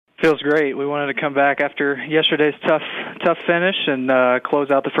Feels great. We wanted to come back after yesterday's tough finish and close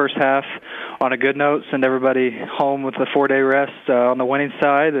out the first half on a good note, send everybody home with a 4-day rest on the winning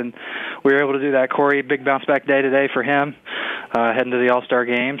side, and we were able to do that. Corey, big bounce-back day today for him, heading to the All-Star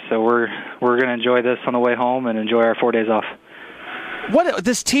game, so we're going to enjoy this on the way home and enjoy our 4 days off.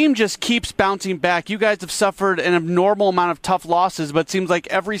 This team just keeps bouncing back. You guys have suffered an abnormal amount of tough losses, but it seems like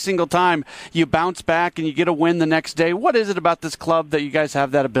every single time you bounce back and you get a win the next day. What is it about this club that you guys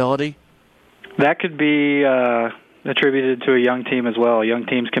have that ability? That could be attributed to a young team as well. Young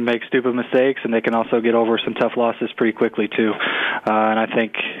teams can make stupid mistakes, and they can also get over some tough losses pretty quickly too. And I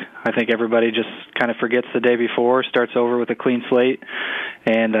think everybody just kind of forgets the day before, starts over with a clean slate,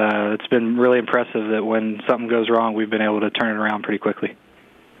 and it's been really impressive that when something goes wrong, we've been able to turn it around pretty quickly.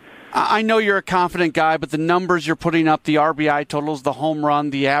 I know you're a confident guy, but the numbers you're putting up, the RBI totals, the home run,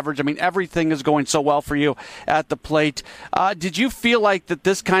 the average, I mean, everything is going so well for you at the plate. Did you feel like that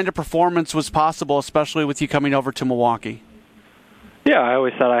this kind of performance was possible, especially with you coming over to Milwaukee? Yeah, I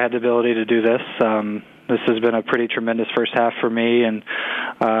always thought I had the ability to do this. This has been a pretty tremendous first half for me, and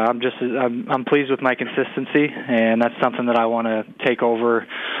I'm pleased with my consistency, and that's something that I want to take over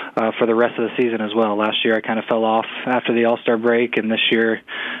for the rest of the season as well. Last year I kind of fell off after the All-Star break, and this year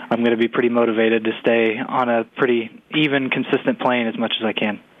I'm going to be pretty motivated to stay on a pretty even, consistent plane as much as I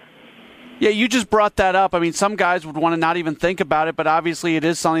can. Yeah, you just brought that up. I mean, some guys would want to not even think about it, but obviously it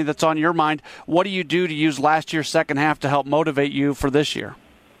is something that's on your mind. What do you do to use last year's second half to help motivate you for this year?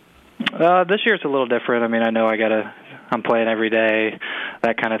 This year it's a little different. I mean, I know I'm playing every day,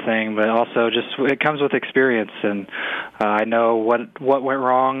 that kind of thing, but also just it comes with experience, and I know what went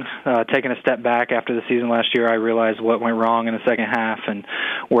wrong. Taking a step back after the season last year, I realized what went wrong in the second half and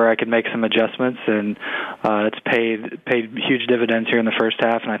where I could make some adjustments, and it's paid huge dividends here in the first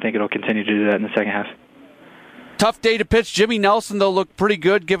half, and I think it'll continue to do that in the second half. Tough day to pitch. Jimmy Nelson, though, looked pretty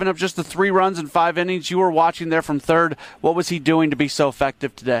good, giving up just the 3 runs in 5 innings. You were watching there from third. What was he doing to be so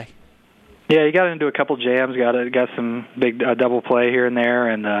effective today? Yeah, he got into a couple jams, got some big double play here and there,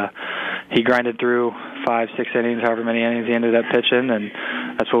 and he grinded through 5-6 innings, however many innings he ended up pitching, and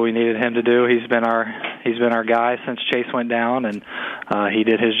that's what we needed him to do. He's been our guy since Chase went down, and he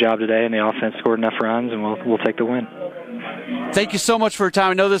did his job today, and the offense scored enough runs, and we'll take the win. Thank you so much for your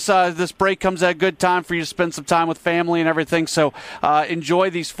time. I know this break comes at a good time for you to spend some time with family and everything, so enjoy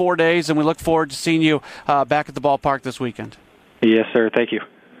these 4 days, and we look forward to seeing you back at the ballpark this weekend. Yes, sir. Thank you.